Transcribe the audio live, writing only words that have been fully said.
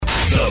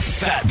The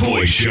Fat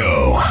Boy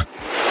Show.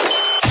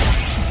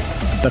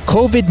 The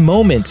COVID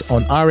Moment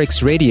on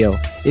RX Radio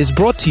is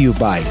brought to you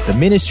by the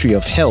Ministry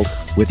of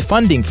Health with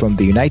funding from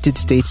the United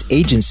States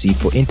Agency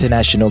for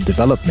International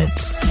Development.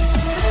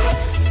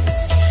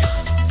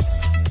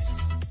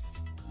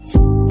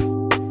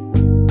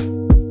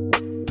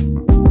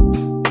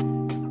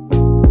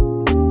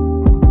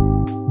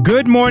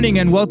 Good morning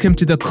and welcome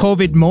to the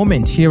COVID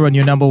Moment here on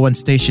your number one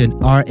station,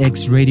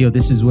 RX Radio.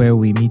 This is where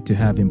we meet to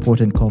have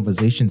important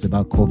conversations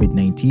about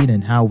COVID-19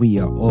 and how we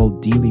are all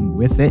dealing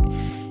with it.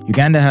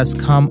 Uganda has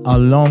come a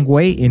long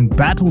way in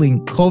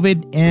battling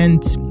COVID,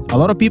 and a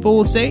lot of people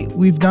will say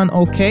we've done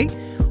okay.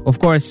 Of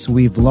course,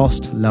 we've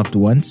lost loved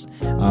ones.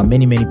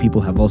 Many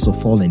people have also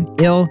fallen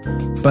ill,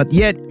 but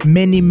yet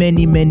many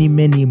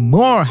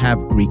more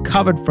have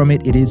recovered from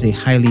it. It is a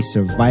highly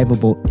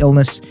survivable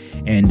illness,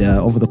 and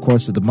over the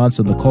course of the months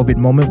on the COVID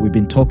Moment, we've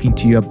been talking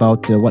to you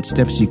about what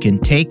steps you can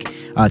take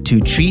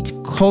to treat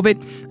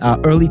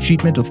COVID. Early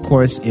treatment, of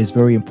course, is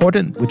very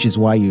important, which is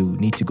why you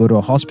need to go to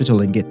a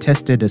hospital and get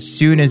tested as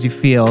soon as you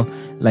feel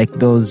like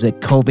those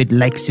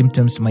COVID-like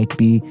symptoms might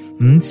be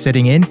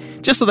setting in,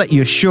 just so that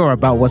you're sure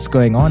about what's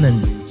going on,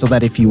 and so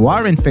that if you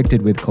are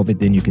infected with COVID,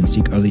 then you can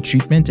seek early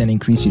treatment and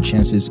increase your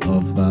chances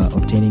of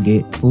obtaining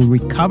a full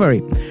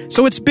recovery.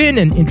 So it's been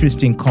an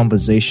interesting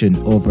conversation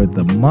over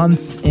the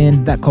months,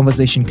 and that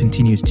conversation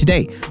continues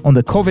today on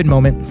the COVID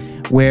Moment,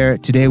 where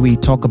today we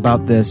talk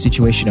about the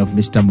situation of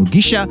Mr.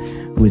 Mugisha,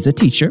 who is a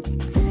teacher.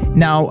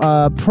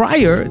 Now,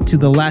 prior to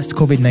the last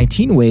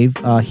COVID-19 wave,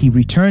 he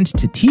returned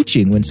to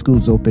teaching when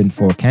schools opened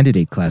for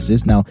candidate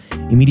classes. Now,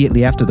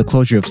 immediately after the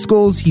closure of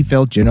schools, he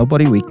felt general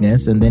body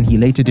weakness, and then he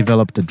later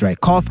developed a dry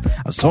cough,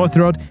 a sore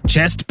throat,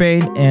 chest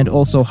pain, and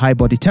also high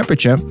body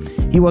temperature.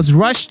 He was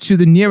rushed to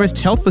the nearest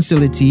health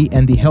facility,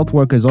 and the health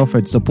workers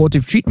offered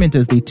supportive treatment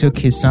as they took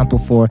his sample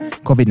for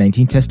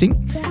COVID-19 testing.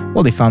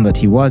 Well, they found that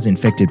he was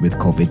infected with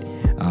COVID.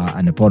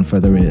 And upon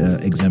further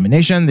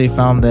examination, they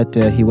found that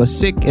he was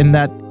sick and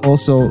that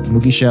also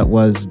Mugisha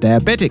was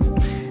diabetic.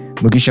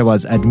 Mugisha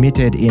was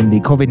admitted in the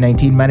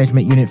COVID-19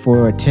 management unit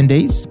for 10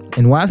 days.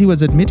 And while he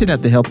was admitted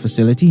at the health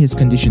facility, his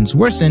conditions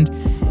worsened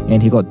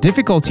and he got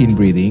difficulty in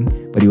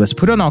breathing, but he was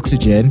put on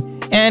oxygen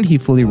and he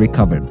fully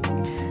recovered.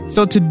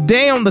 So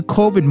today on the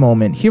COVID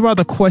Moment, here are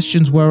the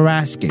questions we're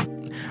asking.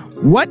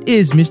 What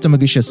is Mr.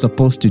 Mugisha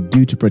supposed to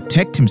do to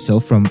protect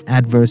himself from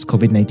adverse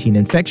COVID-19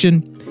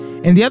 infection?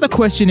 And the other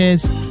question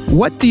is,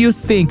 what do you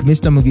think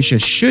Mr. Mugisha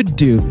should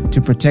do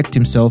to protect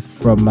himself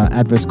from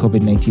adverse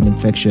COVID-19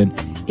 infection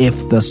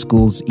if the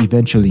schools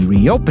eventually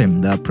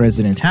reopen? The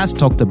president has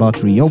talked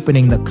about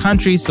reopening the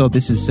country, so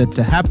this is set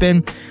to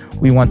happen.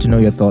 We want to know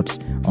your thoughts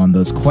on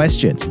those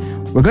questions.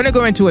 We're going to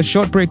go into a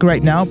short break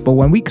right now, but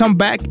when we come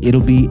back,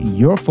 it'll be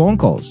your phone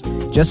calls.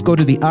 Just go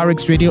to the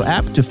RX Radio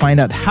app to find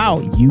out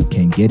how you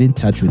can get in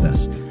touch with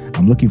us.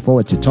 I'm looking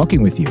forward to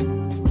talking with you.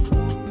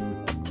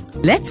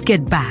 Let's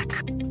get back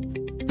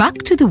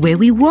to the way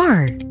we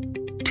were,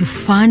 to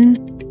fun,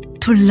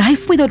 to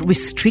life without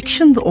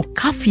restrictions or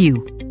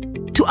curfew,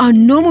 to our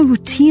normal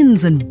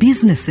routines and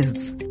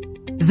businesses,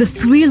 the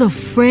thrill of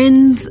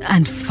friends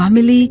and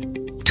family,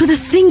 to the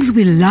things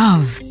we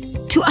love,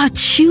 to our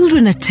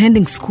children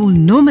attending school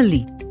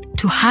normally,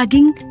 to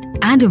hugging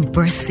and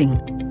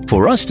embracing.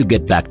 For us to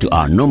get back to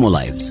our normal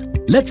lives,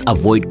 let's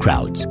avoid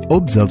crowds,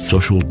 observe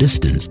social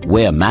distance,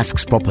 wear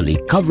masks properly,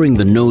 covering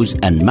the nose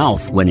and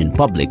mouth when in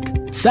public,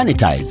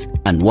 sanitize,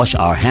 and wash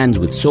our hands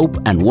with soap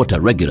and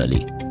water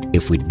regularly.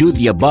 If we do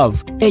the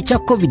above, echa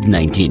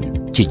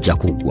COVID-19 chija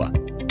kugwa.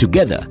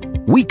 Together,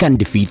 we can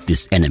defeat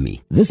this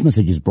enemy. This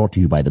message is brought to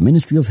you by the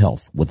Ministry of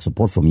Health with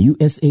support from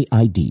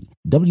USAID,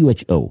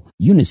 WHO,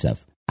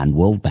 UNICEF, and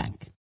World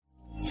Bank.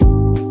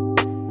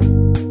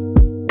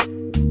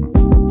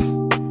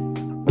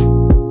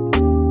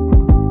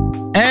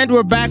 And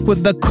we're back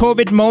with the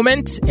COVID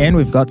Moment, and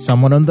we've got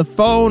someone on the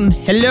phone.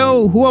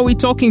 Hello, who are we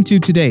talking to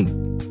today?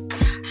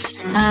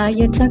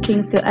 You're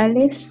talking to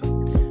Alice.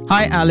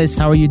 Hi, Alice.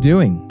 How are you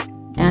doing?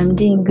 I'm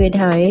doing good.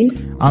 How are you?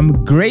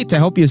 I'm great. I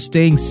hope you're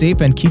staying safe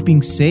and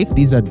keeping safe.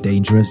 These are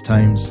dangerous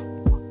times.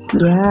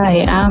 Yeah,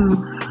 I am.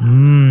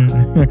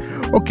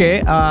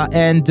 Okay.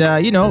 And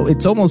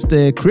it's almost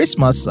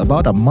Christmas,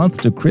 about a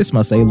month to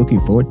Christmas. Are you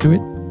looking forward to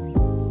it?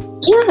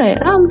 Yeah, I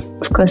am.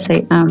 Of course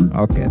I am.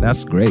 Okay,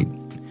 that's great.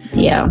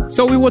 Yeah.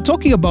 So we were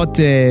talking about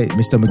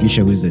Mr.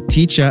 Mugisha, who is a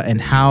teacher,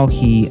 and how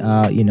he,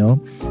 got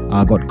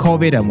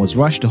COVID and was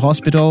rushed to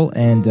hospital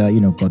and,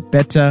 got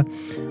better.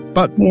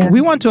 But we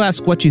want to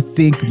ask what you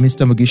think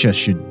Mr. Mugisha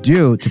should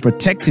do to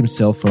protect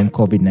himself from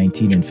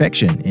COVID-19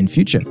 infection in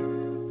future.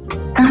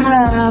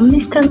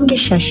 Mr.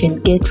 Mugisha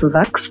should get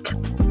vaxxed.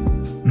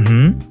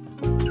 Mm-hmm.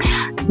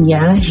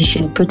 Yeah, he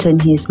should put on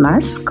his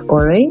mask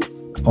always.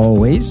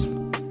 Always?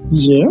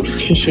 Yes,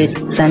 he should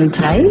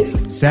sanitize.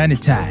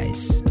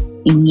 Sanitize.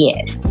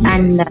 Yes.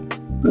 And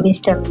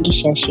Mr.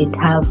 Mugisha should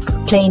have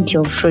plenty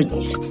of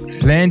fruits.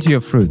 Plenty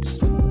of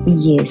fruits.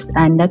 Yes,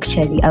 and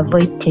actually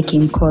avoid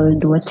taking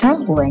cold water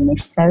when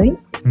necessary.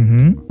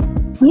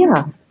 Mm-hmm.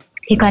 Yeah.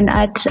 He can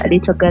add a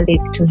little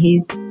garlic to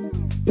his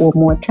warm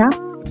water.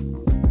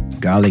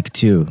 Garlic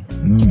too.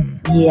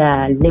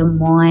 Yeah,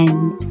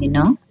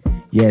 lemon,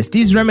 Yes,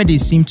 these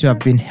remedies seem to have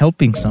been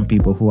helping some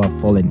people who have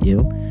fallen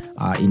ill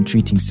in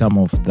treating some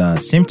of the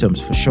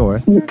symptoms for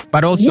sure.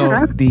 But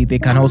also, they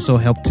can also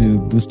help to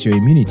boost your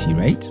immunity,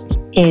 right?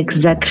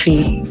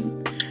 Exactly.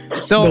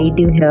 So they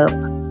do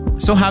help.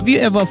 So have you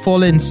ever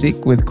fallen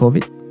sick with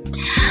COVID?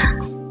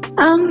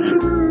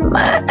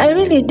 I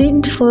really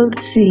didn't fall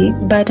sick,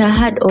 but I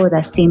had all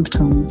the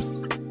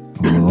symptoms.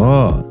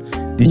 Oh,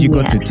 did you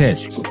go to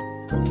test?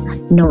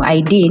 No,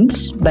 I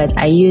didn't, but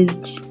I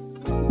used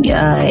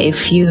a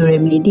few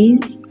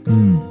remedies.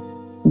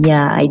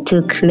 Yeah, I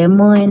took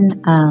lemon,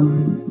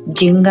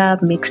 ginger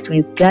mixed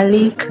with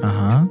garlic.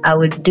 I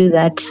would do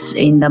that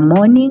in the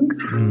morning,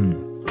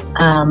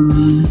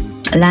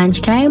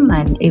 lunchtime,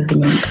 and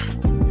evening.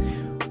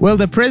 Well,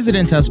 the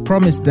president has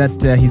promised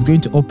that he's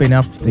going to open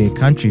up the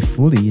country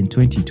fully in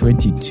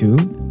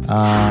 2022.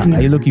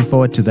 Are you looking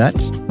forward to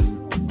that?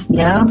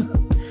 Yeah.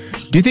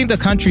 Do you think the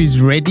country is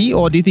ready,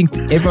 or do you think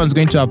everyone's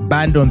going to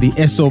abandon the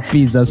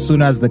SOPs as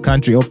soon as the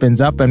country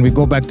opens up and we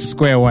go back to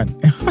square one?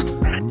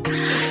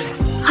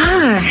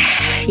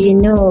 We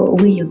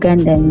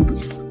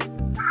Ugandans,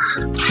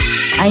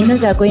 I know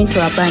they're going to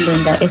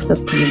abandon the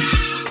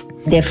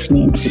SOPs,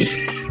 definitely.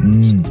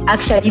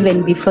 Actually,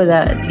 even before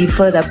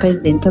the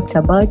president talked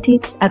about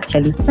it,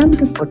 actually some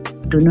people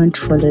do not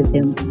follow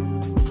them.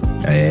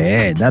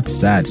 Yeah, that's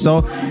sad.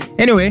 So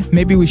anyway,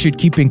 maybe we should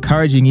keep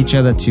encouraging each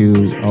other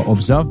to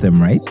observe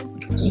them, right?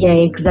 Yeah,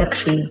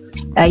 exactly.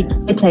 It's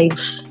better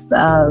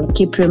if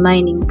keep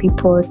reminding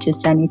people to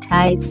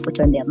sanitize, put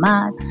on their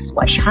masks,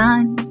 wash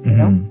hands,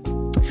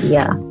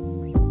 Yeah.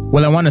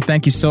 Well, I want to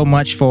thank you so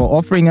much for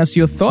offering us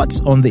your thoughts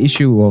on the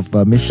issue of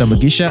Mr.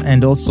 Mugisha,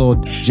 and also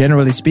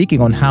generally speaking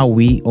on how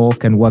we all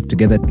can work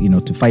together,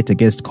 to fight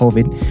against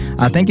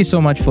COVID. Thank you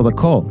so much for the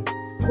call.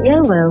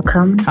 You're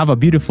welcome. Have a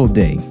beautiful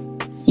day.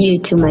 You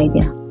too, my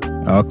dear.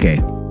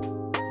 Okay.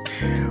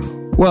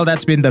 Well,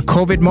 that's been the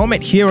COVID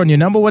moment here on your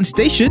number one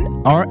station,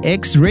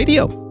 RX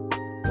Radio.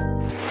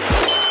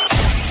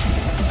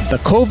 The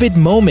COVID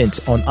moment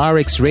on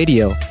RX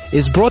Radio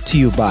is brought to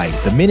you by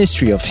the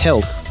Ministry of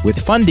Health with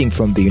funding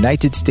from the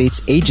United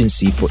States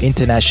Agency for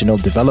International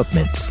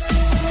Development.